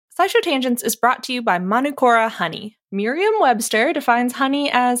SciShow Tangents is brought to you by Manukora Honey. Merriam-Webster defines honey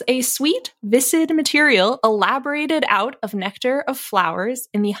as a sweet, viscid material elaborated out of nectar of flowers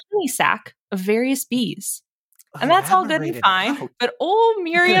in the honey sac of various bees. And that's all good and fine, but old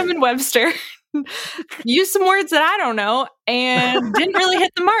Merriam and Webster used some words that I don't know and didn't really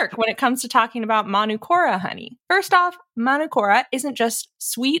hit the mark when it comes to talking about Manukora honey. First off, Manukora isn't just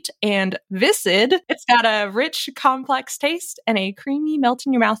sweet and viscid. It's got a rich, complex taste and a creamy,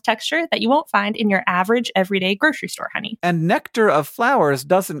 melt-in-your-mouth texture that you won't find in your average, everyday grocery store honey. And nectar of flowers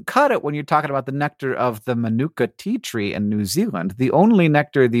doesn't cut it when you're talking about the nectar of the Manuka tea tree in New Zealand, the only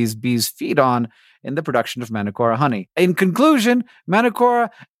nectar these bees feed on in the production of Manukora honey. In conclusion,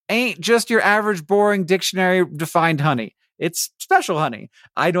 Manukora ain't just your average boring dictionary-defined honey. It's special honey.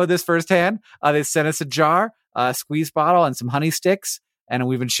 I know this firsthand. They sent us a jar, a squeeze bottle, and some honey sticks, and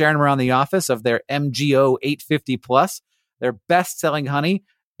we've been sharing them around the office of their MGO 850 Plus, their best-selling honey.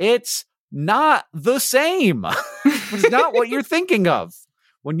 It's not the same. It's not what you're thinking of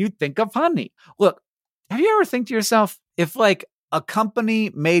when you think of honey. Look, have you ever think to yourself, if like a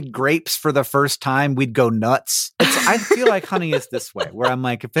company made grapes for the first time, we'd go nuts? I feel like honey is this way, where I'm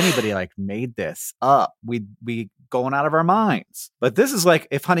like, if anybody like made this up, we'd be going out of our minds. But this is like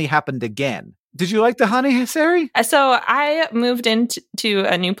if honey happened again. Did you like the honey, Sari? So I moved into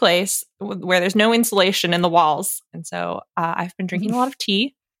a new place where there's no insulation in the walls. And so I've been drinking a lot of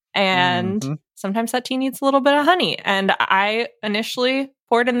tea. And sometimes that tea needs a little bit of honey. And I initially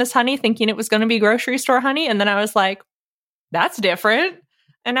poured in this honey thinking it was going to be grocery store honey. And then I was like, that's different.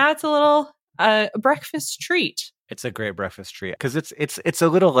 And now it's a little breakfast treat. It's a great breakfast treat because it's a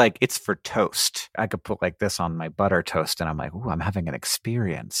little like it's for toast. I could put like this on my butter toast and I'm like, ooh, I'm having an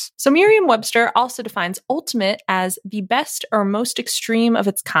experience. So Merriam-Webster also defines ultimate as the best or most extreme of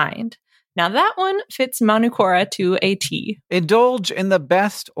its kind. Now that one fits Manukora to a T. Indulge in the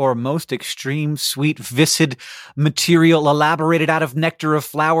best or most extreme sweet viscid material elaborated out of nectar of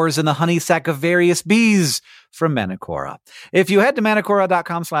flowers in the honey sac of various bees from Manukora. If you head to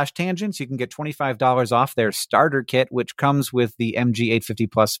manukora.com/tangents, you can get $25 off their starter kit, which comes with the MG 850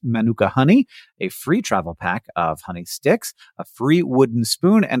 Plus Manuka honey, a free travel pack of honey sticks, a free wooden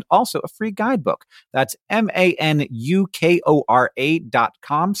spoon, and also a free guidebook. That's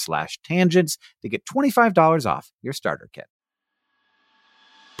manukora.com/tangents to get $25 off your starter kit.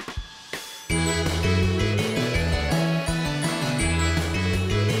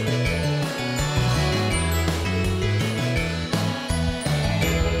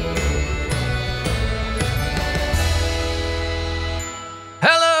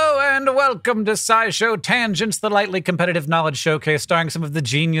 Welcome to SciShow Tangents, the lightly competitive knowledge showcase starring some of the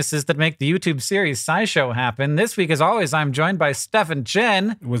geniuses that make the YouTube series SciShow happen. This week, as always, I'm joined by Stefan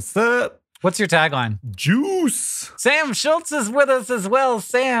Chen. What's up? What's your tagline? Juice. Sam Schultz is with us as well.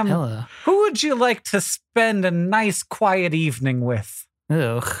 Sam, hello. Who would you like to spend a nice, quiet evening with?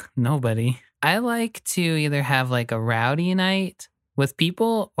 Ugh, nobody. I like to either have like a rowdy night with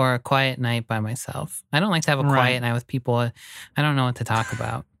people or a quiet night by myself. I don't like to have a quiet night with people. I don't know what to talk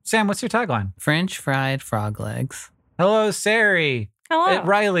about. Sam, what's your tagline? French fried frog legs. Hello, Sari. Hello.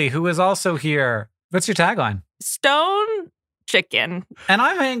 Riley, who is also here. What's your tagline? Stone chicken. And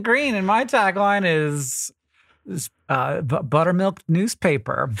I'm Hank Green, and my tagline is buttermilk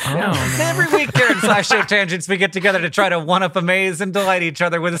newspaper. Oh, no. Every week here in SciShow Tangents, we get together to try to one-up, amaze, and delight each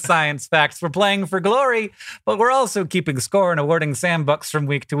other with science facts. We're playing for glory, but we're also keeping score and awarding Sam bucks from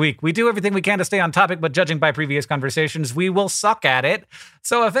week to week. We do everything we can to stay on topic, but judging by previous conversations, we will suck at it.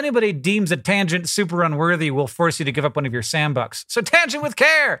 So if anybody deems a tangent super unworthy, we'll force you to give up one of your Sam bucks. So tangent with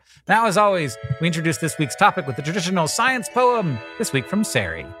care! Now, as always, we introduce this week's topic with the traditional science poem, this week from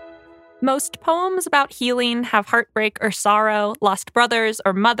Sari. Most poems about healing have heartbreak or sorrow, lost brothers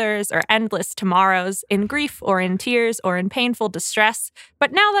or mothers or endless tomorrows, in grief or in tears or in painful distress.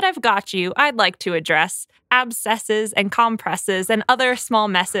 But now that I've got you, I'd like to address abscesses and compresses and other small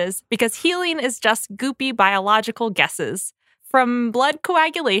messes, because healing is just goopy biological guesses. From blood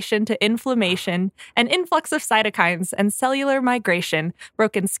coagulation to inflammation, an influx of cytokines and cellular migration,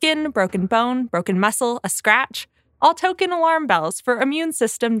 broken skin, broken bone, broken muscle, a scratch, all token alarm bells for immune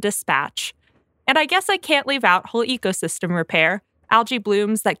system dispatch. And I guess I can't leave out whole ecosystem repair, algae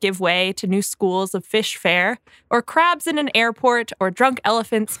blooms that give way to new schools of fish fare, or crabs in an airport, or drunk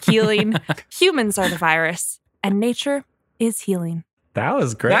elephants keeling. Humans are the virus, and nature is healing. That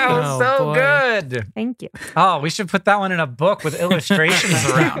was great. That was so good. Thank you. Oh, we should put that one in a book with illustrations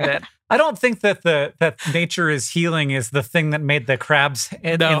around it. I don't think that that nature is healing is the thing that made the crabs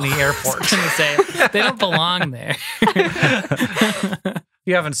in the airport. I was going to say, they don't belong there.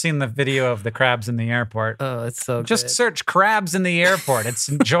 you haven't seen the video of the crabs in the airport, Oh, it's so just good. search crabs in the airport. It's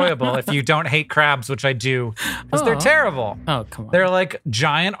enjoyable if you don't hate crabs, which I do, because they're Oh. terrible. Oh, come on. They're like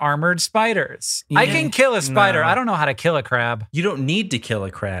giant armored spiders. I Yeah. can kill a spider. No. I don't know how to kill a crab. You don't need to kill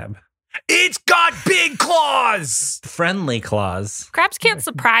a crab. It's got big claws. Friendly claws. Crabs can't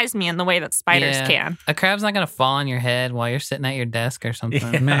surprise me in the way that spiders Yeah. can. A crab's not going to fall on your head while you're sitting at your desk or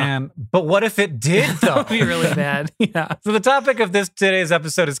something. Yeah. Man, but what if it did That though? would be really bad. Yeah. So the topic of today's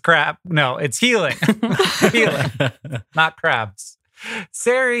episode is crab. No, it's healing. Healing, not crabs.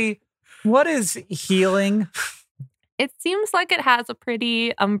 Sari, what is healing? It seems like it has a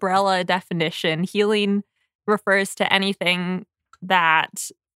pretty umbrella definition. Healing refers to anything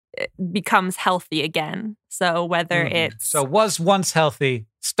that becomes healthy again. So whether it's So was once healthy,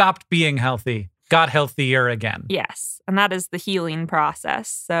 stopped being healthy, got healthier again. yes, and that is the healing process.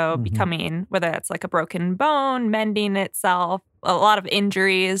 So Mhm. becoming, whether it's like a broken bone, mending itself, a lot of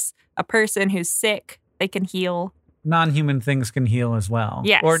injuries, a person who's sick, they can heal. Non-human things can heal as well.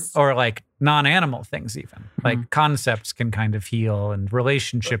 Yes. Or like non-animal things even. Like concepts can kind of heal and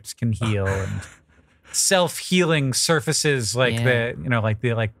relationships can heal and self-healing surfaces like Yeah.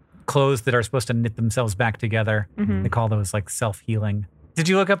 the clothes that are supposed to knit themselves back together. Mhm. They call those like self-healing. Did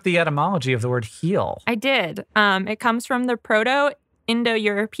you look up the etymology of the word heal? I did. It comes from the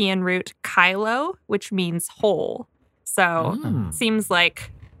Proto-Indo-European root kylo, which means whole. So Mm. seems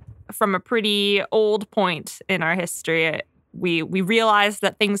like from a pretty old point in our history, we realized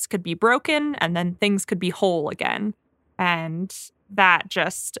that things could be broken and then things could be whole again. And that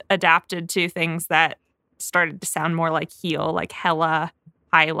just adapted to things that started to sound more like heal, like Hela,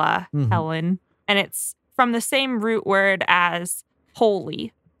 Hyla, Mhm. Helen. And it's from the same root word as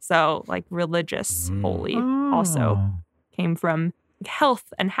holy. So like religious holy also Oh. came from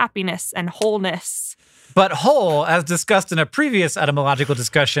health and happiness and wholeness. But whole, as discussed in a previous etymological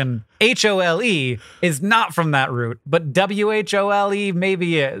discussion, HOLE is not from that root, but WHOLE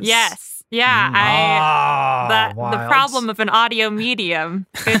maybe is. Yes. Yeah. The wild. problem of an audio medium.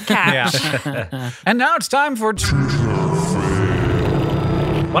 Good catch. Yeah. And now it's time for.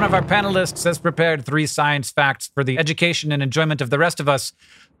 One of our panelists has prepared 3 science facts for the education and enjoyment of the rest of us,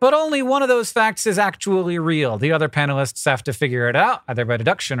 but only one of those facts is actually real. The other panelists have to figure it out, either by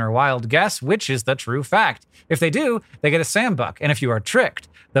deduction or wild guess, which is the true fact. If they do, they get a Sam Buck, and if you are tricked,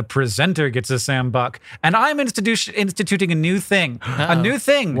 the presenter gets a Sam Buck. And I'm instituting a new thing. A new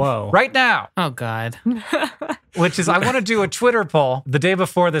thing. Whoa. Right now. Oh, God. Which is, I want to do a Twitter poll the day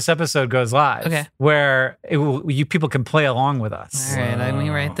before this episode goes live. Okay. Where you people can play along with us. All right, let me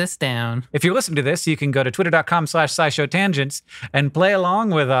write this down. If you listen to this, you can go to twitter.com/SciShowTangents and play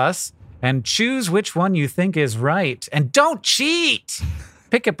along with us and choose which one you think is right. And don't cheat.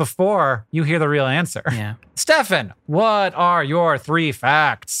 Pick it before you hear the real answer. Yeah. Stefan, what are your 3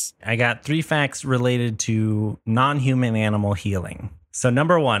 facts? I got 3 facts related to non-human animal healing. So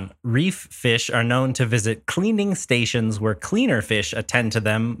number 1, reef fish are known to visit cleaning stations where cleaner fish attend to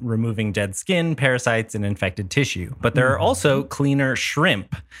them, removing dead skin, parasites, and infected tissue. But there are also cleaner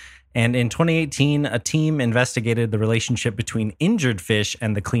shrimp. And in 2018, a team investigated the relationship between injured fish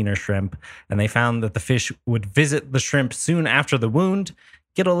and the cleaner shrimp, and they found that the fish would visit the shrimp soon after the wound,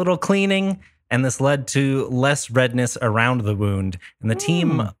 get a little cleaning, and this led to less redness around the wound. And the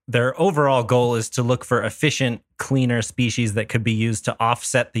team, their overall goal is to look for efficient, cleaner species that could be used to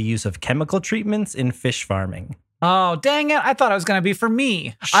offset the use of chemical treatments in fish farming. Oh, dang it. I thought it was going to be for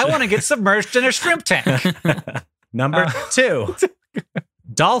me. I want to get submerged in a shrimp tank. Number 2.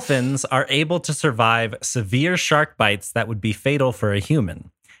 Dolphins are able to survive severe shark bites that would be fatal for a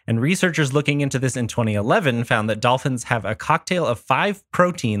human. And researchers looking into this in 2011 found that dolphins have a cocktail of 5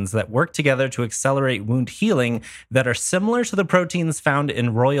 proteins that work together to accelerate wound healing that are similar to the proteins found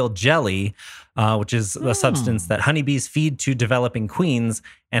in royal jelly, which is a substance that honeybees feed to developing queens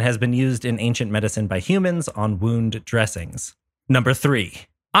and has been used in ancient medicine by humans on wound dressings. Number 3.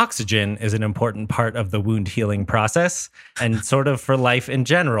 Oxygen is an important part of the wound healing process and sort of for life in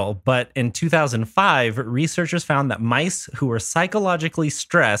general. But in 2005, researchers found that mice who were psychologically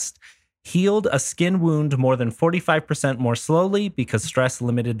stressed healed a skin wound more than 45% more slowly because stress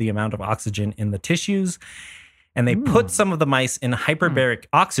limited the amount of oxygen in the tissues. And they put some of the mice in hyperbaric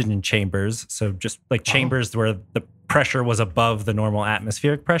oxygen chambers, so just like chambers where the pressure was above the normal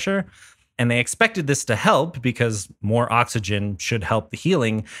atmospheric pressure. And they expected this to help because more oxygen should help the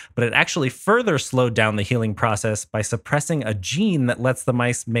healing, but it actually further slowed down the healing process by suppressing a gene that lets the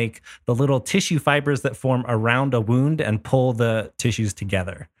mice make the little tissue fibers that form around a wound and pull the tissues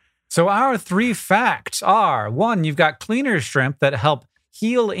together. So our 3 facts are: 1, you've got cleaner shrimp that help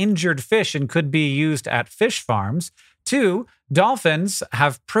heal injured fish and could be used at fish farms. 2, dolphins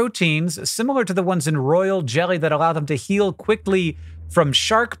have proteins similar to the ones in royal jelly that allow them to heal quickly from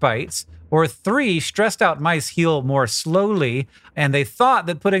shark bites. Or 3, stressed out mice heal more slowly, and they thought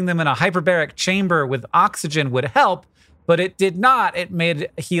that putting them in a hyperbaric chamber with oxygen would help, but it did not. It made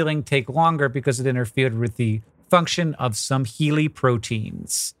healing take longer because it interfered with the function of some Healy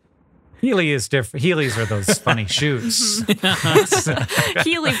proteins. Healy is different. Heelys are those funny shoes.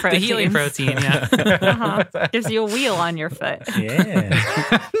 Healy protein. The Healy protein, yeah. Gives you a wheel on your foot.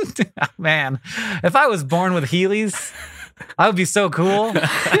 Yeah. Man, if I was born with Heelys, I would be so cool.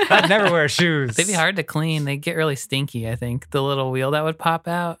 I'd never wear shoes. They'd be hard to clean. They get really stinky, I think. The little wheel that would pop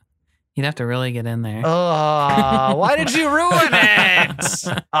out. You'd have to really get in there. Oh, why did you ruin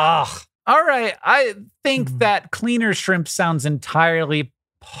it? Oh, all right. I think that cleaner shrimp sounds entirely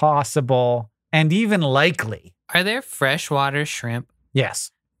possible and even likely. Are there freshwater shrimp? Yes.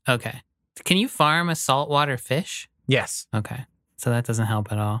 Okay. Can you farm a saltwater fish? Yes. Okay. So that doesn't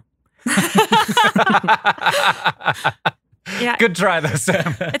help at all. Yeah. Good try, though,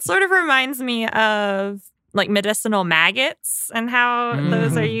 Sam. It sort of reminds me of like medicinal maggots and how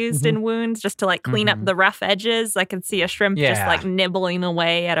those are used in wounds just to like clean up the rough edges. I could see a shrimp just like nibbling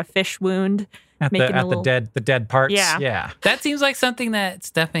away at a fish wound. At the dead parts. Yeah. That seems like something that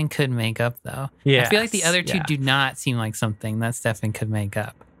Stefan could make up, though. Yes. I feel like the other two do not seem like something that Stefan could make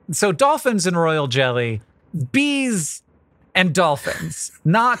up. So dolphins and royal jelly, bees and dolphins,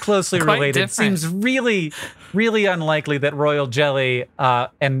 not closely Quite related. different. Seems really, really unlikely that royal jelly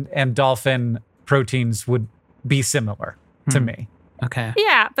and dolphin proteins would be similar to me. Okay.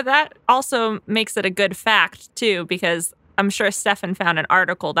 Yeah, but that also makes it a good fact, too, because I'm sure Stefan found an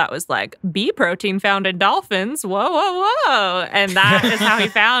article that was like, bee protein found in dolphins. Whoa, whoa, whoa. And that is how he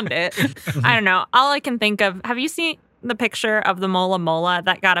found it. I don't know. All I can think of, have you seen the picture of the mola mola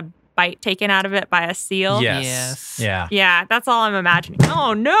that got a bite taken out of it by a seal? Yes. Yeah. Yeah, that's all I'm imagining.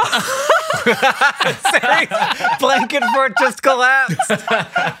 Oh, no. Sarah's blanket fort just collapsed.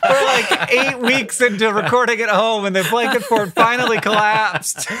 We're like 8 weeks into recording at home and the blanket fort finally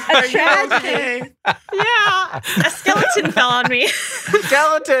collapsed. Yeah, a skeleton fell on me.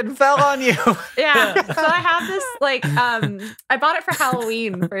 Skeleton fell on you. Yeah. So I have this like I bought it for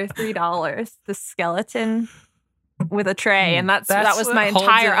Halloween for $3. The skeleton with a tray, and that was what my holds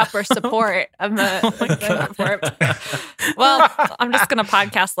entire it upper support of the fort. Well, I'm just gonna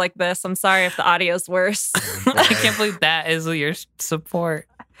podcast like this. I'm sorry if the audio's worse. I can't believe that is your support.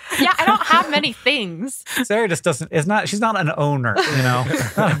 Yeah, I don't have many things. Sarah just she's not an owner, not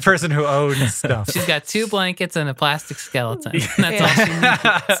a person who owns stuff. She's got 2 blankets and a plastic skeleton. That's all she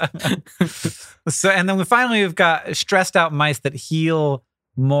needs. So, and then we've got stressed out mice that heal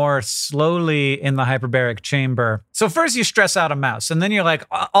more slowly in the hyperbaric chamber. So first you stress out a mouse, and then you're like,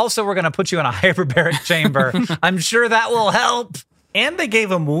 also we're going to put you in a hyperbaric chamber. I'm sure that will help. And they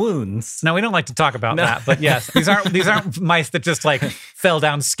gave him wounds. No, we don't like to talk about that, but yes, these aren't mice that just like fell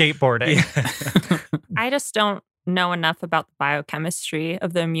down skateboarding. I just don't know enough about the biochemistry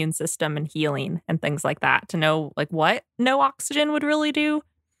of the immune system and healing and things like that to know like what no oxygen would really do.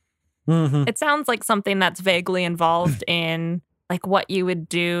 Mm-hmm. It sounds like something that's vaguely involved in like what you would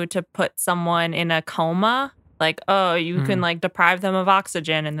do to put someone in a coma. Like, oh, you can like deprive them of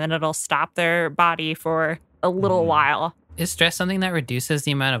oxygen and then it'll stop their body for a little while. Is stress something that reduces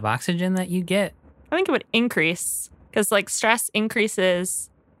the amount of oxygen that you get? I think it would increase because like stress increases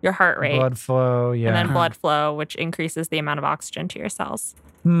your heart rate. Blood flow, yeah. And then blood flow, which increases the amount of oxygen to your cells.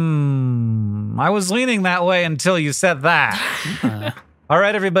 I was leaning that way until you said that. All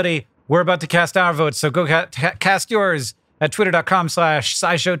right, everybody, we're about to cast our votes, so go cast yours at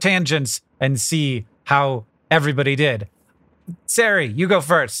twitter.com/SciShowTangents and see how everybody did. Sari, you go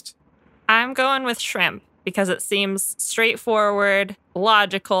first. I'm going with shrimp because it seems straightforward,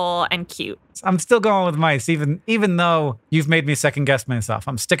 logical, and cute. I'm still going with mice, even though you've made me second guess myself.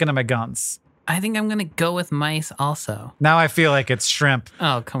 I'm sticking to my guns. I think I'm going to go with mice also. Now I feel like it's shrimp.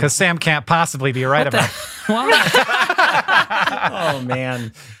 Oh, come on. Because Sam can't possibly be right about it. Oh,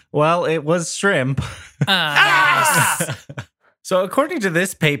 man. Well, it was shrimp. So according to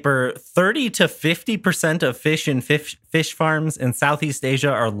this paper, 30 to 50% of fish in fish farms in Southeast Asia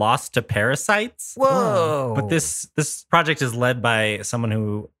are lost to parasites. Whoa. But this project is led by someone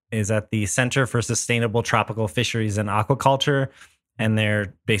who is at the Center for Sustainable Tropical Fisheries and Aquaculture. And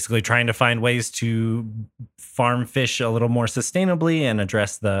they're basically trying to find ways to farm fish a little more sustainably and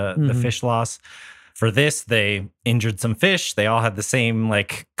address the fish loss. For this, they injured some fish. They all had the same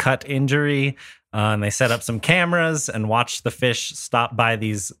like cut injury. And they set up some cameras and watched the fish stop by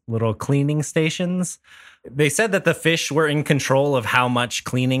these little cleaning stations. They said that the fish were in control of how much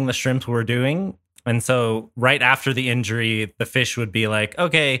cleaning the shrimp were doing. And so right after the injury, the fish would be like,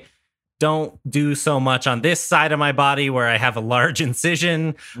 okay, don't do so much on this side of my body where I have a large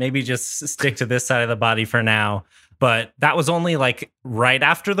incision. Maybe just stick to this side of the body for now. But that was only like right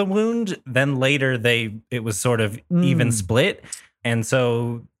after the wound. Then later it was sort of even split. And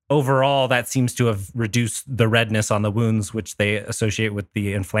so overall, that seems to have reduced the redness on the wounds, which they associate with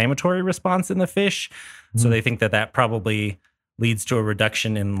the inflammatory response in the fish. So they think that probably leads to a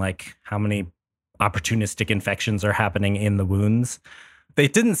reduction in like how many opportunistic infections are happening in the wounds.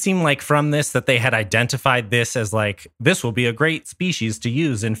 It didn't seem like from this that they had identified this as like, this will be a great species to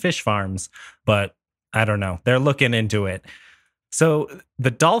use in fish farms. But I don't know. They're looking into it. So the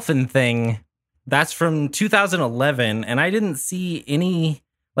dolphin thing, that's from 2011. And I didn't see any,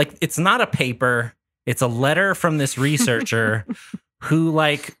 like, it's not a paper. It's a letter from this researcher who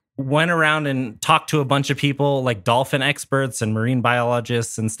like went around and talked to a bunch of people, like dolphin experts and marine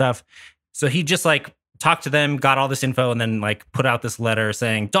biologists and stuff. So he just like talked to them, got all this info, and then like put out this letter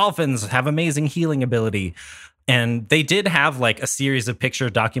saying dolphins have amazing healing ability. And they did have like a series of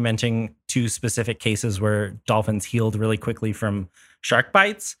pictures documenting 2 specific cases where dolphins healed really quickly from shark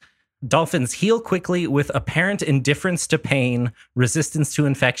bites. Dolphins heal quickly with apparent indifference to pain, resistance to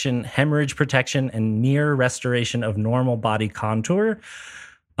infection, hemorrhage protection, and near restoration of normal body contour,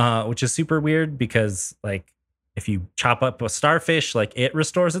 which is super weird because like if you chop up a starfish, like it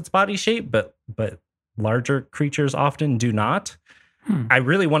restores its body shape, but larger creatures often do not. I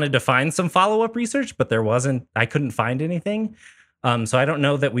really wanted to find some follow-up research, but there wasn't. I couldn't find anything. So I don't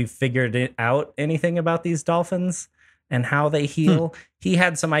know that we've figured out anything about these dolphins and how they heal. He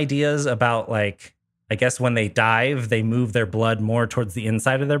had some ideas about like, I guess when they dive, they move their blood more towards the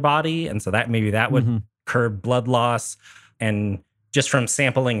inside of their body. And so that would curb blood loss. And just from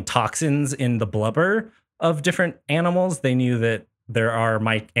sampling toxins in the blubber of different animals, they knew that there are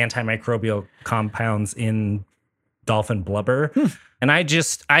antimicrobial compounds in dolphin blubber. And I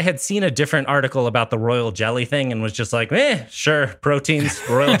had seen a different article about the royal jelly thing and was just like, sure, proteins,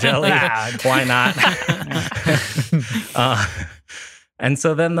 royal jelly, why not? And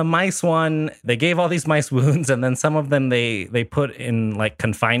so then the mice one, they gave all these mice wounds, and then some of them they put in like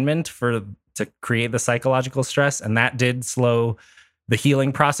confinement to create the psychological stress, and that did slow the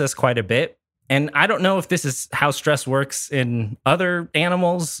healing process quite a bit. And I don't know if this is how stress works in other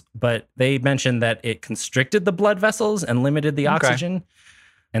animals, but they mentioned that it constricted the blood vessels and limited the oxygen.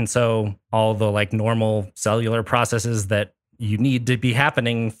 And so all the like normal cellular processes that you need to be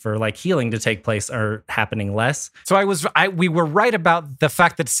happening for like healing to take place are happening less. So we were right about the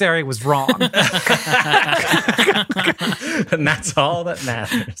fact that Sari was wrong. And that's all that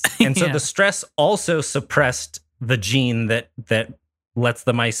matters. And so the stress also suppressed the gene that lets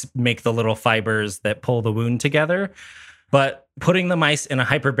the mice make the little fibers that pull the wound together. But putting the mice in a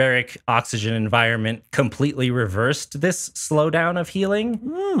hyperbaric oxygen environment completely reversed this slowdown of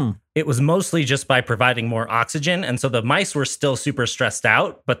healing. It was mostly just by providing more oxygen. And so the mice were still super stressed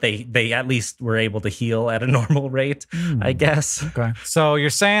out, but they at least were able to heal at a normal rate, I guess. Okay. So you're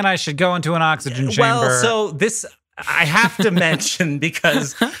saying I should go into an oxygen chamber. Well, so this I have to mention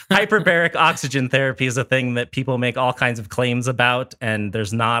because hyperbaric oxygen therapy is a thing that people make all kinds of claims about, and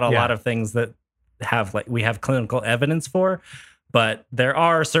there's not a lot of things that we have clinical evidence for, but there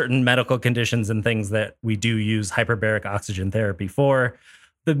are certain medical conditions and things that we do use hyperbaric oxygen therapy for.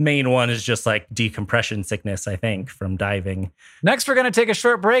 The main one is just like decompression sickness, I think, from diving. Next, we're going to take a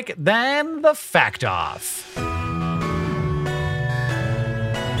short break, then the fact off.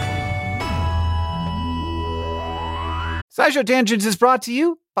 SciShow Tangents is brought to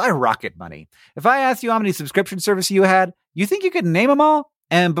you by Rocket Money. If I asked you how many subscription services you had, you think you could name them all?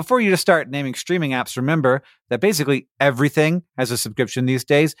 And before you just start naming streaming apps, remember that basically everything has a subscription these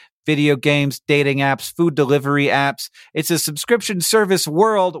days. Video games, dating apps, food delivery apps. It's a subscription service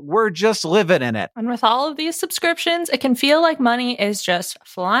world. We're just living in it. And with all of these subscriptions, it can feel like money is just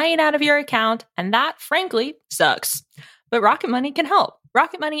flying out of your account, and that, frankly, sucks. But Rocket Money can help.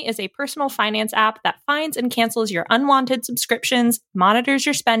 Rocket Money is a personal finance app that finds and cancels your unwanted subscriptions, monitors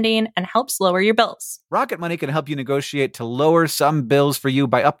your spending, and helps lower your bills. Rocket Money can help you negotiate to lower some bills for you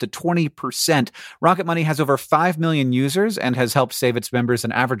by up to 20%. Rocket Money has over 5 million users and has helped save its members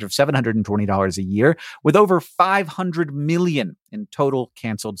an average of $720 a year, with over 500 million in total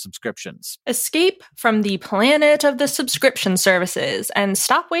canceled subscriptions. Escape from the planet of the subscription services and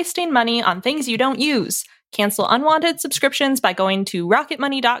stop wasting money on things you don't use. Cancel unwanted subscriptions by going to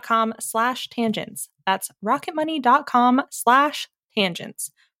rocketmoney.com/tangents. That's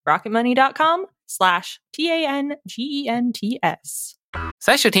rocketmoney.com/tangents. rocketmoney.com/TANGENTS.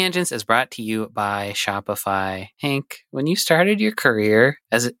 SciShow Tangents is brought to you by Shopify. Hank, when you started your career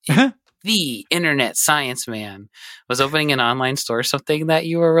as the internet science man, was opening an online store something that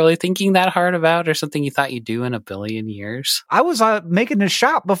you were really thinking that hard about, or something you thought you'd do in a billion years? I was making a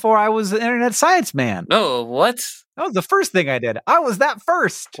shop before I was an internet science man. Oh, what? That was the first thing I did. I was that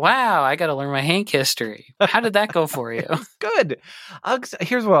first. Wow, I got to learn my Hank history. How did that go for you? Good.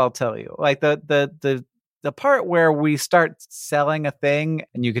 Here's what I'll tell you. Like the part where we start selling a thing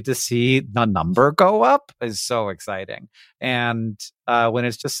and you get to see the number go up is so exciting. And when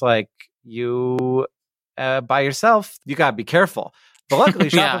it's just like you by yourself, you got to be careful. But luckily,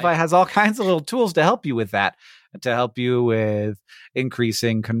 Shopify has all kinds of little tools to help you with that, to help you with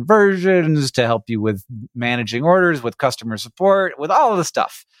increasing conversions, to help you with managing orders, with customer support, with all of the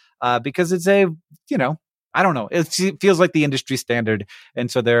stuff. Because it's I don't know, it feels like the industry standard. And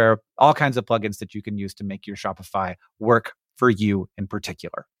so there are all kinds of plugins that you can use to make your Shopify work for you in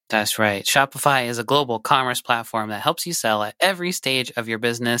particular. That's right. Shopify is a global commerce platform that helps you sell at every stage of your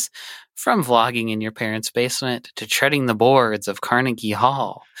business, from vlogging in your parents' basement to treading the boards of Carnegie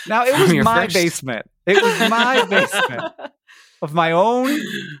Hall. Now, it was my basement. It was my basement of my own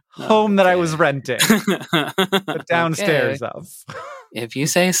home that I was renting, the downstairs of. If you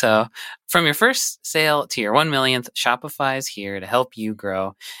say so. From your first sale to your 1 millionth, Shopify is here to help you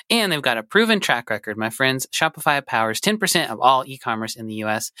grow. And they've got a proven track record, my friends. Shopify powers 10% of all e-commerce in the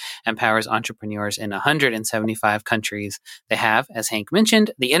US and powers entrepreneurs in 175 countries. They have, as Hank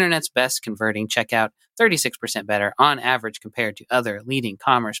mentioned, the internet's best converting checkout, 36% better on average compared to other leading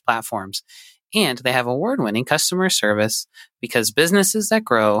commerce platforms. And they have award-winning customer service, because businesses that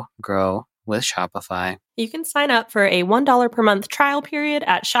grow with Shopify. You can sign up for a $1 per month trial period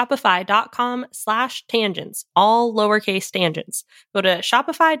at shopify.com/tangents, all lowercase tangents. Go to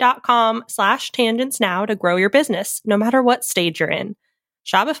shopify.com/tangents now to grow your business, no matter what stage you're in.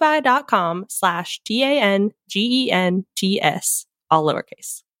 Shopify.com/TANGENTS, all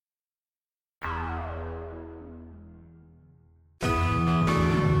lowercase.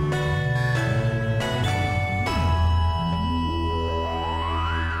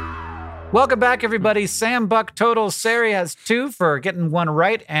 Welcome back, everybody. Sam Buck total. Sari has 2 for getting 1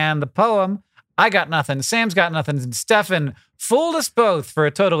 right. And the poem, I got nothing. Sam's got nothing. And Stefan fooled us both for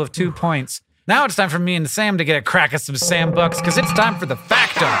a total of 2 points. Now it's time for me and Sam to get a crack at some Sam Bucks, because it's time for the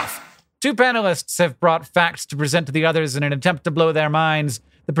Fact Off. 2 panelists have brought facts to present to the others in an attempt to blow their minds.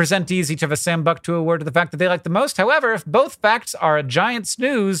 The presentees each have a Sam Buck to award to the fact that they like the most. However, if both facts are a giant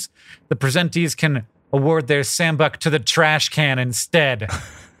snooze, the presentees can award their Sam Buck to the trash can instead.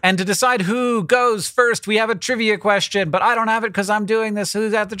 And to decide who goes first, we have a trivia question, but I don't have it because I'm doing this.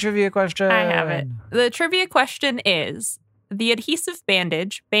 Who's at the trivia question? I have it. The trivia question is, the adhesive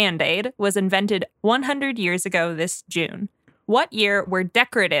bandage, Band-Aid, was invented 100 years ago this June. What year were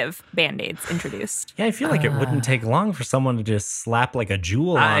decorative Band-Aids introduced? Yeah, I feel like it wouldn't take long for someone to just slap like a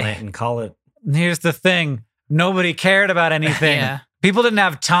jewel on it and call it. Here's the thing. Nobody cared about anything. Yeah. People didn't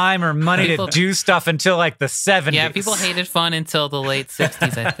have time or money to do stuff until like the 70s. Yeah, people hated fun until the late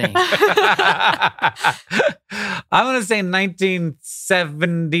 60s, I think. I'm going to say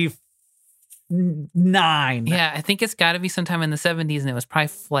 1979. Yeah, I think it's got to be sometime in the 70s, and it was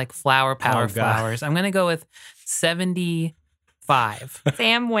probably like flower power flowers. I'm going to go with 75.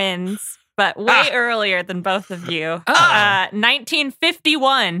 Sam wins, but way earlier than both of you.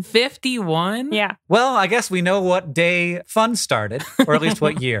 1951. 51? Yeah. Well, I guess we know what day fun started, or at least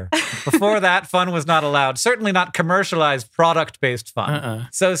what year. Before that, fun was not allowed. Certainly not commercialized product-based fun.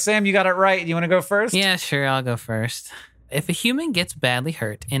 So, Sam, you got it right. You want to go first? Yeah, sure. I'll go first. If a human gets badly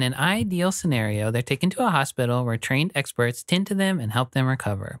hurt, in an ideal scenario, they're taken to a hospital where trained experts tend to them and help them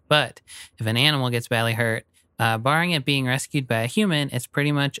recover. But if an animal gets badly hurt, barring it being rescued by a human, it's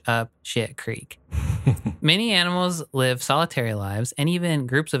pretty much up shit creek. Many animals live solitary lives, and even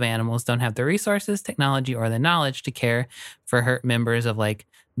groups of animals don't have the resources, technology, or the knowledge to care for hurt members of like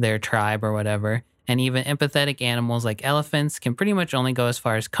their tribe or whatever. And even empathetic animals like elephants can pretty much only go as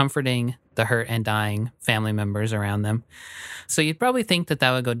far as comforting the hurt and dying family members around them. So you'd probably think that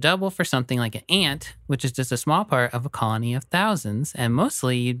that would go double for something like an ant, which is just a small part of a colony of thousands. And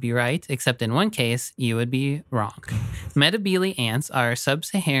mostly you'd be right, except in one case, you would be wrong. Metabele ants are a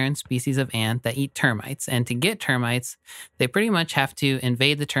sub-Saharan species of ant that eat termites. And to get termites, they pretty much have to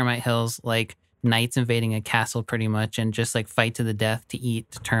invade the termite hills like knights invading a castle pretty much, and just like fight to the death to eat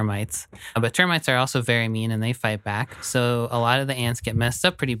termites. But termites are also very mean and they fight back. So a lot of the ants get messed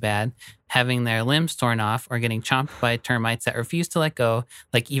up pretty bad, having their limbs torn off or getting chomped by termites that refuse to let go.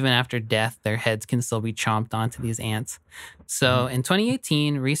 Like even after death, their heads can still be chomped onto these ants. So in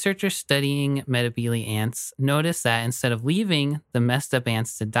 2018, researchers studying Metabele ants noticed that instead of leaving the messed up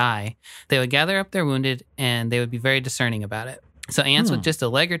ants to die, they would gather up their wounded and they would be very discerning about it. So ants with just a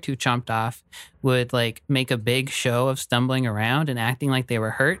leg or two chomped off would like make a big show of stumbling around and acting like they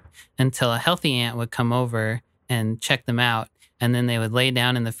were hurt until a healthy ant would come over and check them out. And then they would lay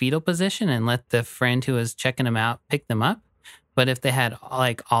down in the fetal position and let the friend who was checking them out pick them up. But if they had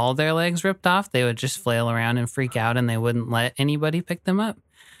like all their legs ripped off, they would just flail around and freak out and they wouldn't let anybody pick them up.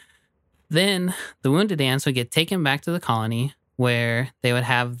 Then the wounded ants would get taken back to the colony where they would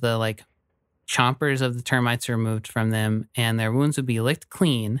have the like chompers of the termites removed from them and their wounds would be licked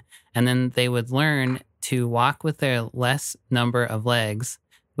clean. And then they would learn to walk with their less number of legs,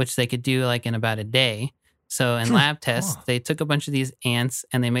 which they could do like in about a day. So in lab tests, they took a bunch of these ants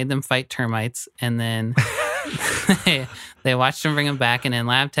and they made them fight termites. And then they watched them bring them back. And in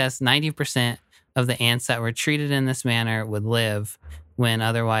lab tests, 90% of the ants that were treated in this manner would live, when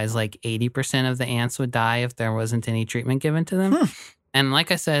otherwise like 80% of the ants would die if there wasn't any treatment given to them. And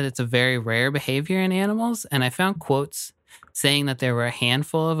like I said, it's a very rare behavior in animals. And I found quotes saying that there were a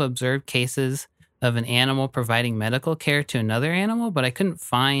handful of observed cases of an animal providing medical care to another animal, but I couldn't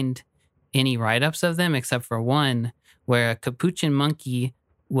find any write-ups of them except for one where a capuchin monkey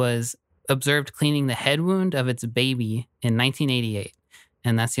was observed cleaning the head wound of its baby in 1988.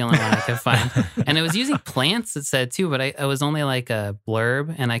 And that's the only one I could find. And it was using plants, it said too, but it was only like a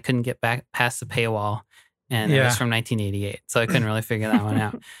blurb and I couldn't get back past the paywall. And it was from 1988. So I couldn't really figure that one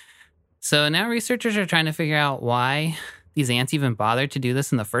out. So now researchers are trying to figure out why these ants even bothered to do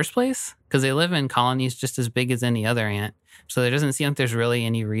this in the first place. Because they live in colonies just as big as any other ant. So there doesn't seem like there's really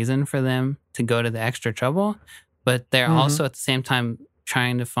any reason for them to go to the extra trouble. But they're also at the same time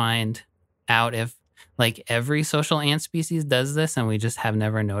trying to find out if like every social ant species does this and we just have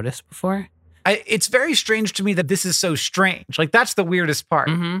never noticed before. It's very strange to me that this is so strange. Like, that's the weirdest part.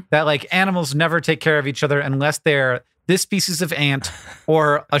 That, like, animals never take care of each other unless they're this species of ant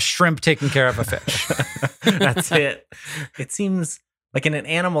or a shrimp taking care of a fish. That's it. It seems like in an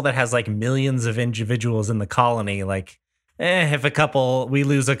animal that has, like, millions of individuals in the colony, like, if we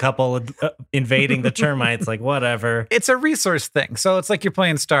lose a couple invading the termites, like, whatever. It's a resource thing. So it's like you're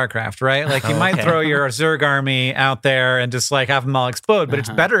playing StarCraft, right? Like, you might throw your Zerg army out there and just, like, have them all explode, but it's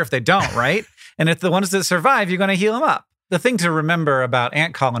better if they don't, right? And if the ones that survive, you're going to heal them up. The thing to remember about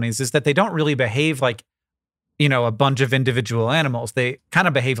ant colonies is that they don't really behave like, you know, a bunch of individual animals. They kind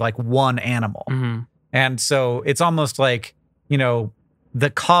of behave like one animal. And so it's almost like, you know,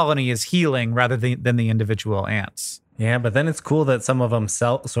 the colony is healing rather than the individual ants. Yeah, but then it's cool that some of them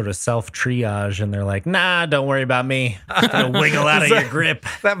sort of self-triage and they're like, nah, don't worry about me. I'm going to wiggle out of your grip.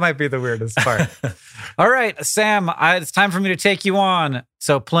 That might be the weirdest part. All right, Sam, it's time for me to take you on.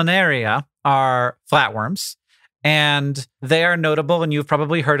 So planaria are flatworms, and they are notable, and you've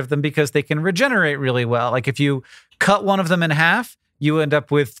probably heard of them because they can regenerate really well. Like if you cut one of them in half, you end up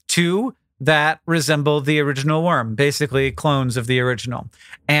with two that resemble the original worm, basically clones of the original.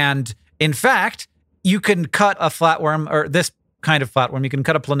 And in fact, you can cut a flatworm, or this kind of flatworm, you can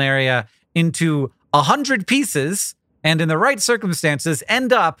cut a planaria into 100 pieces, and in the right circumstances,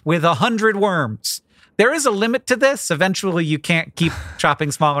 end up with 100 worms. There is a limit to this. Eventually, you can't keep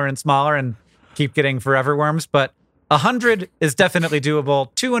chopping smaller and smaller and keep getting forever worms, but 100 is definitely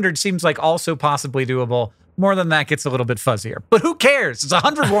doable. 200 seems like also possibly doable. More than that gets a little bit fuzzier. But who cares? It's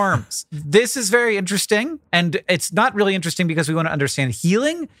 100 worms. This is very interesting. And it's not really interesting because we want to understand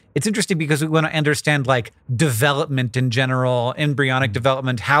healing. It's interesting because we want to understand like development in general, embryonic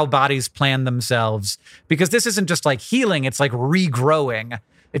development, how bodies plan themselves. Because this isn't just like healing, it's like regrowing.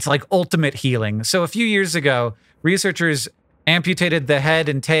 It's like ultimate healing. So a few years ago, researchers amputated the head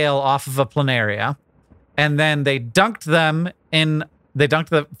and tail off of a planaria. And then they dunked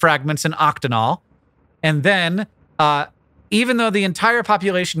the fragments in octanol. And then, even though the entire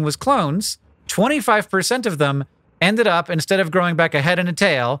population was clones, 25% of them ended up, instead of growing back a head and a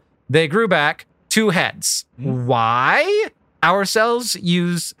tail, they grew back 2 heads. Why? Our cells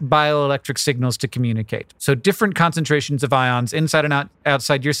use bioelectric signals to communicate. So different concentrations of ions inside and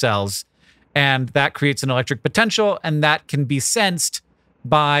outside your cells. And that creates an electric potential, and that can be sensed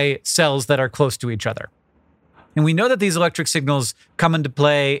by cells that are close to each other. And we know that these electric signals come into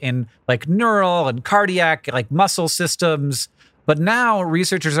play in like neural and cardiac, like muscle systems. But now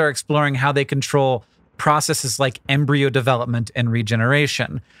researchers are exploring how they control processes like embryo development and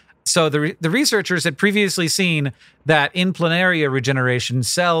regeneration. So the researchers had previously seen that in planaria regeneration,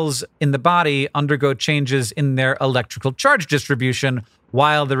 cells in the body undergo changes in their electrical charge distribution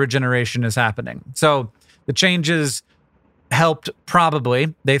while the regeneration is happening. So the changes helped,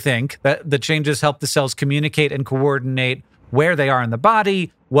 probably, they think, that the changes help the cells communicate and coordinate where they are in the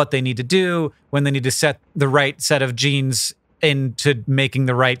body, what they need to do, when they need to set the right set of genes into making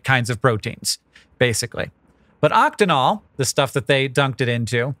the right kinds of proteins, basically. But octanol, the stuff that they dunked it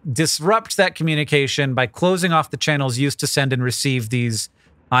into, disrupts that communication by closing off the channels used to send and receive these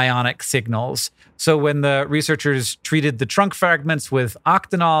ionic signals. So when the researchers treated the trunk fragments with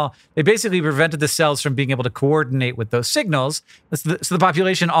octanol, they basically prevented the cells from being able to coordinate with those signals. So the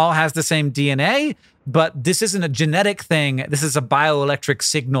population all has the same DNA, but this isn't a genetic thing. This is a bioelectric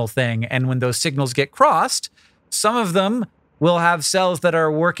signal thing. And when those signals get crossed, some of them will have cells that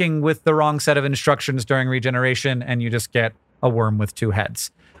are working with the wrong set of instructions during regeneration, and you just get a worm with two heads.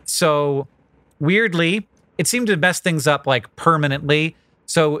 So weirdly, it seemed to mess things up like permanently.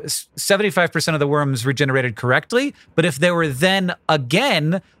 So 75% of the worms regenerated correctly, but if they were then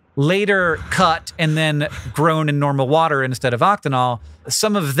again later cut and then grown in normal water instead of octanol,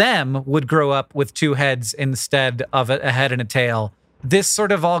 some of them would grow up with two heads instead of a head and a tail. This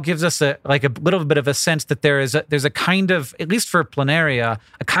sort of all gives us a little bit of a sense that there's a kind of, at least for planaria,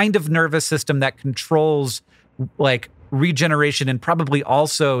 a kind of nervous system that controls like regeneration and probably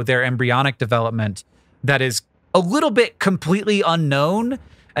also their embryonic development that is a little bit completely unknown.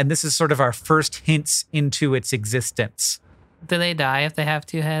 And this is sort of our first hints into its existence. Do they die if they have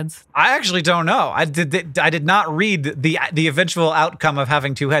two heads? I actually don't know. I did not read the eventual outcome of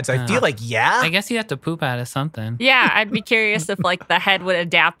having two heads. I feel like, I guess you have to poop out of something. Yeah, I'd be curious if like the head would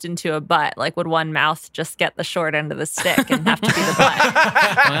adapt into a butt. Like would one mouth just get the short end of the stick and have to be the butt?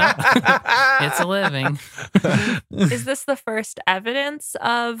 Well, it's a living. Is this the first evidence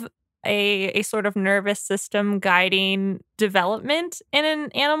of a sort of nervous system guiding development in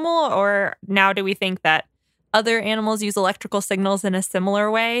an animal? Or now do we think that other animals use electrical signals in a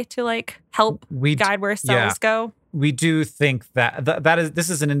similar way to like help guide where cells go? We do think this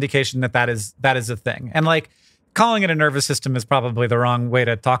is an indication that is a thing. And like calling it a nervous system is probably the wrong way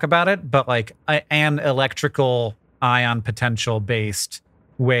to talk about it, but like an electrical ion potential based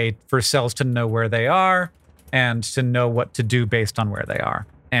way for cells to know where they are and to know what to do based on where they are.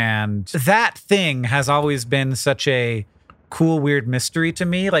 And that thing has always been such a cool, weird mystery to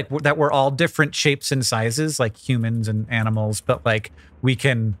me, like that we're all different shapes and sizes, like humans and animals, but like we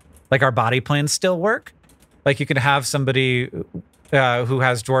can, like our body plans still work. Like you can have somebody who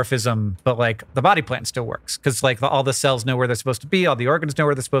has dwarfism, but like the body plan still works because like all the cells know where they're supposed to be, all the organs know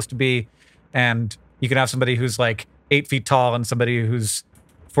where they're supposed to be. And you can have somebody who's like 8 feet tall and somebody who's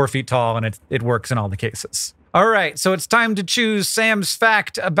 4 feet tall, and it works in all the cases. All right, so it's time to choose Sam's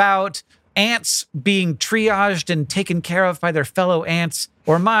fact about ants being triaged and taken care of by their fellow ants,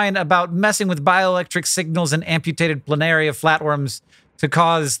 or mine about messing with bioelectric signals and amputated planaria flatworms to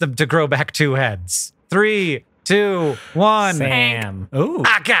cause them to grow back two heads. 3, 2, 1. Sam. Ooh.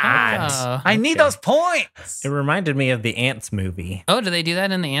 Ah, God. I need those points. It reminded me of the Ants movie. Oh, do they do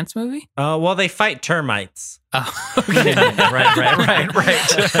that in the Ants movie? Well, they fight termites. Oh, okay. Right.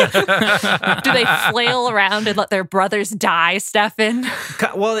 Do they flail around and let their brothers die, Stefan?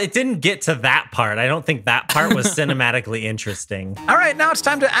 Well, it didn't get to that part. I don't think that part was cinematically interesting. All right, now it's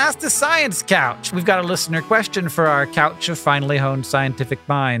time to Ask the Science Couch. We've got a listener question for our couch of finely honed scientific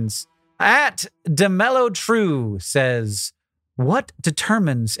minds. At DeMello True says, what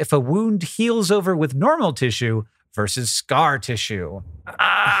determines if a wound heals over with normal tissue versus scar tissue?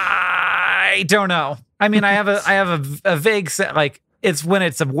 I don't know. I mean, I have a vague set, like it's when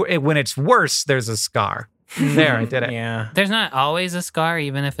it's worse, there's a scar. There, I did it. Yeah. There's not always a scar,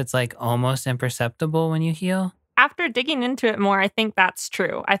 even if it's like almost imperceptible when you heal. After digging into it more, I think that's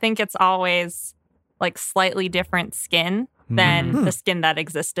true. I think it's always like slightly different skin than the skin that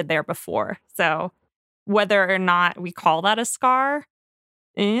existed there before. So whether or not we call that a scar,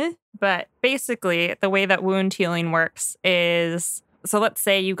 but basically the way that wound healing works is, so let's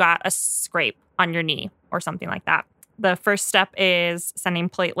say you got a scrape on your knee or something like that. The first step is sending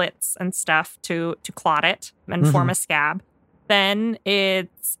platelets and stuff to clot it and form a scab. Then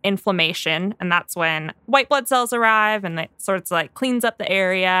it's inflammation, and that's when white blood cells arrive and it sort of like cleans up the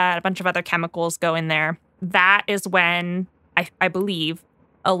area and a bunch of other chemicals go in there. That is when I believe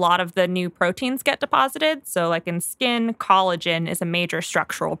a lot of the new proteins get deposited. So like in skin, collagen is a major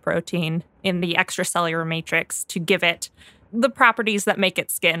structural protein in the extracellular matrix to give it the properties that make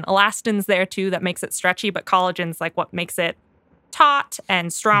it skin. Elastin's there too that makes it stretchy, but collagen's like what makes it taut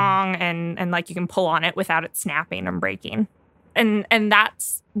and strong and like you can pull on it without it snapping and breaking. And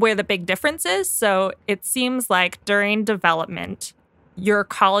that's where the big difference is. So it seems like during development, your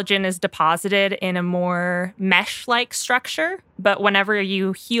collagen is deposited in a more mesh-like structure. But whenever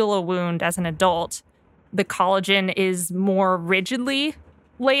you heal a wound as an adult, the collagen is more rigidly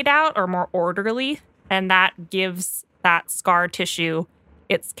laid out or more orderly. And that gives that scar tissue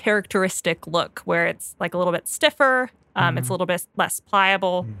its characteristic look where it's like a little bit stiffer. It's a little bit less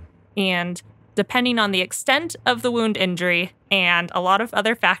pliable. And depending on the extent of the wound injury and a lot of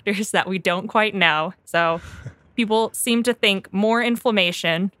other factors that we don't quite know. So people seem to think more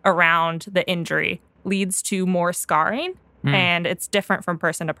inflammation around the injury leads to more scarring, and it's different from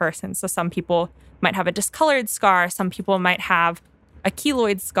person to person. So some people might have a discolored scar. Some people might have a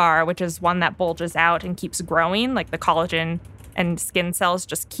keloid scar, which is one that bulges out and keeps growing, like the collagen and skin cells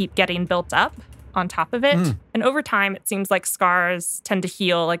just keep getting built up on top of it. And over time, it seems like scars tend to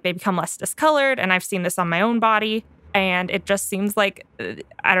heal, like they become less discolored. And I've seen this on my own body. And it just seems like,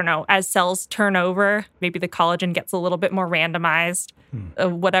 I don't know, as cells turn over, maybe the collagen gets a little bit more randomized.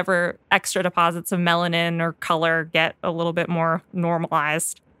 Whatever extra deposits of melanin or color get a little bit more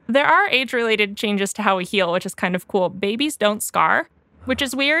normalized. There are age-related changes to how we heal, which is kind of cool. Babies don't scar, which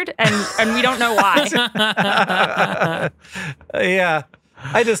is weird, and we don't know why.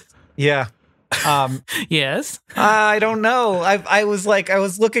 Yes. I don't know. I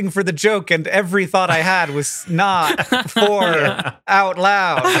was looking for the joke, and every thought I had was not for out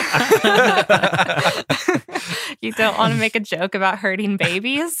loud. You don't want to make a joke about hurting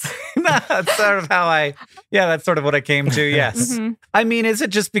babies? No, that's sort of that's sort of what I came to, yes. I mean, is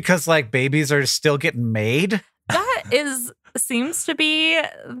it just because, like, babies are still getting made? That seems to be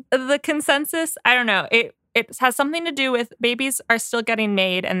the consensus. I don't know. It has something to do with babies are still getting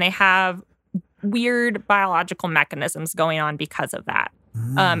made, and they have weird biological mechanisms going on because of that,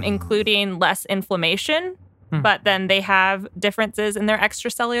 including less inflammation, but then they have differences in their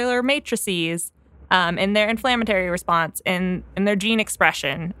extracellular matrices, in their inflammatory response, in their gene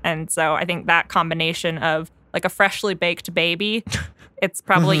expression. And so I think that combination of like a freshly baked baby, it's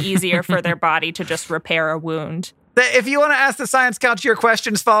probably easier for their body to just repair a wound. If you want to ask the Science Couch your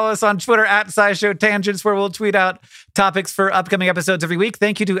questions, follow us on Twitter at SciShow Tangents, where we'll tweet out topics for upcoming episodes every week.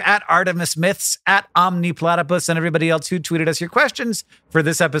 Thank you to at Artemis Myths, at Omniplatypus, and everybody else who tweeted us your questions for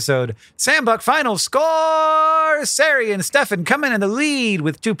this episode. Sambuck final score! Sari and Stefan come in the lead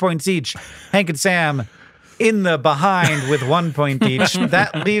with 2 points each. Hank and Sam in the behind with 1 point each.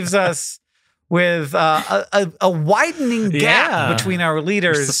 That leaves us with a widening gap between our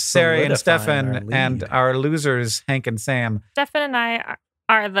leaders, Sari and Stefan, and our losers, Hank and Sam. Stefan and I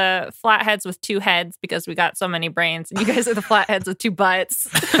are the flatheads with 2 heads because we got so many brains, and you guys are the flatheads with 2 butts.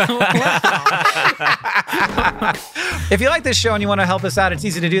 If you like this show and you want to help us out, it's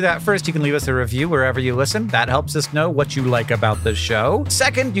easy to do that. First, you can leave us a review wherever you listen. That helps us know what you like about the show.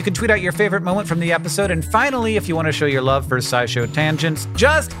 Second, you can tweet out your favorite moment from the episode. And finally, if you want to show your love for SciShow Tangents,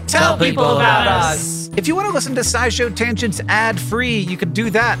 just tell people about us. If you want to listen to SciShow Tangents ad-free, you can do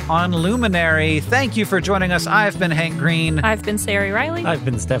that on Luminary. Thank you for joining us. I've been Hank Green. I've been Sari Riley. I've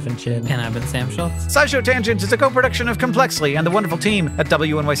been Stefan Chin. And I've been Sam Schultz. SciShow Tangents is a co-production of Complexly and the wonderful team at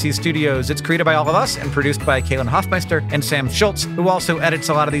WNYC Studios. It's created by all of us and produced by Kaylin Hoffmeister and Sam Schultz, who also edits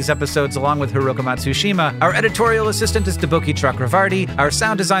a lot of these episodes along with Hiroka Matsushima. Our editorial assistant is Deboki Chakravarti. Our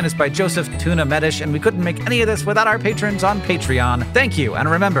sound design is by Joseph Tuna Medish, and we couldn't make any of this without our patrons on Patreon. Thank you, and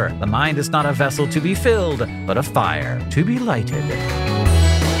remember, the mind is not a vessel to be filled, but a fire to be lighted.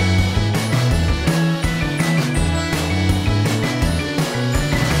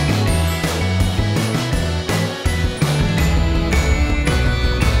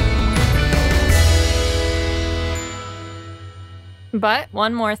 But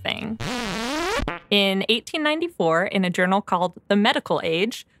one more thing. In 1894, in a journal called The Medical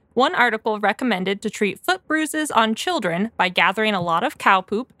Age, one article recommended to treat foot bruises on children by gathering a lot of cow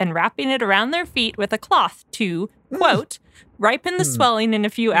poop and wrapping it around their feet with a cloth to, quote, ripen the swelling in a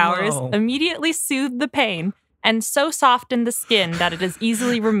few hours, immediately soothe the pain, and so soften the skin that it is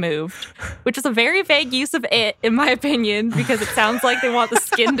easily removed, which is a very vague use of it, in my opinion, because it sounds like they want the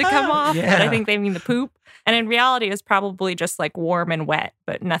skin to come off, but I think they mean the poop. And in reality, it's probably just like warm and wet,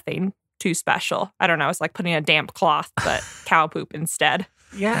 but nothing too special. I don't know. It's like putting a damp cloth, but cow poop instead.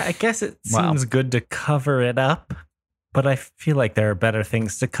 Yeah, I guess it seems good to cover it up, but I feel like there are better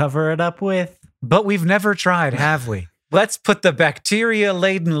things to cover it up with. But we've never tried, have we? Let's put the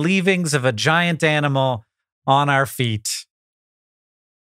bacteria-laden leavings of a giant animal on our feet.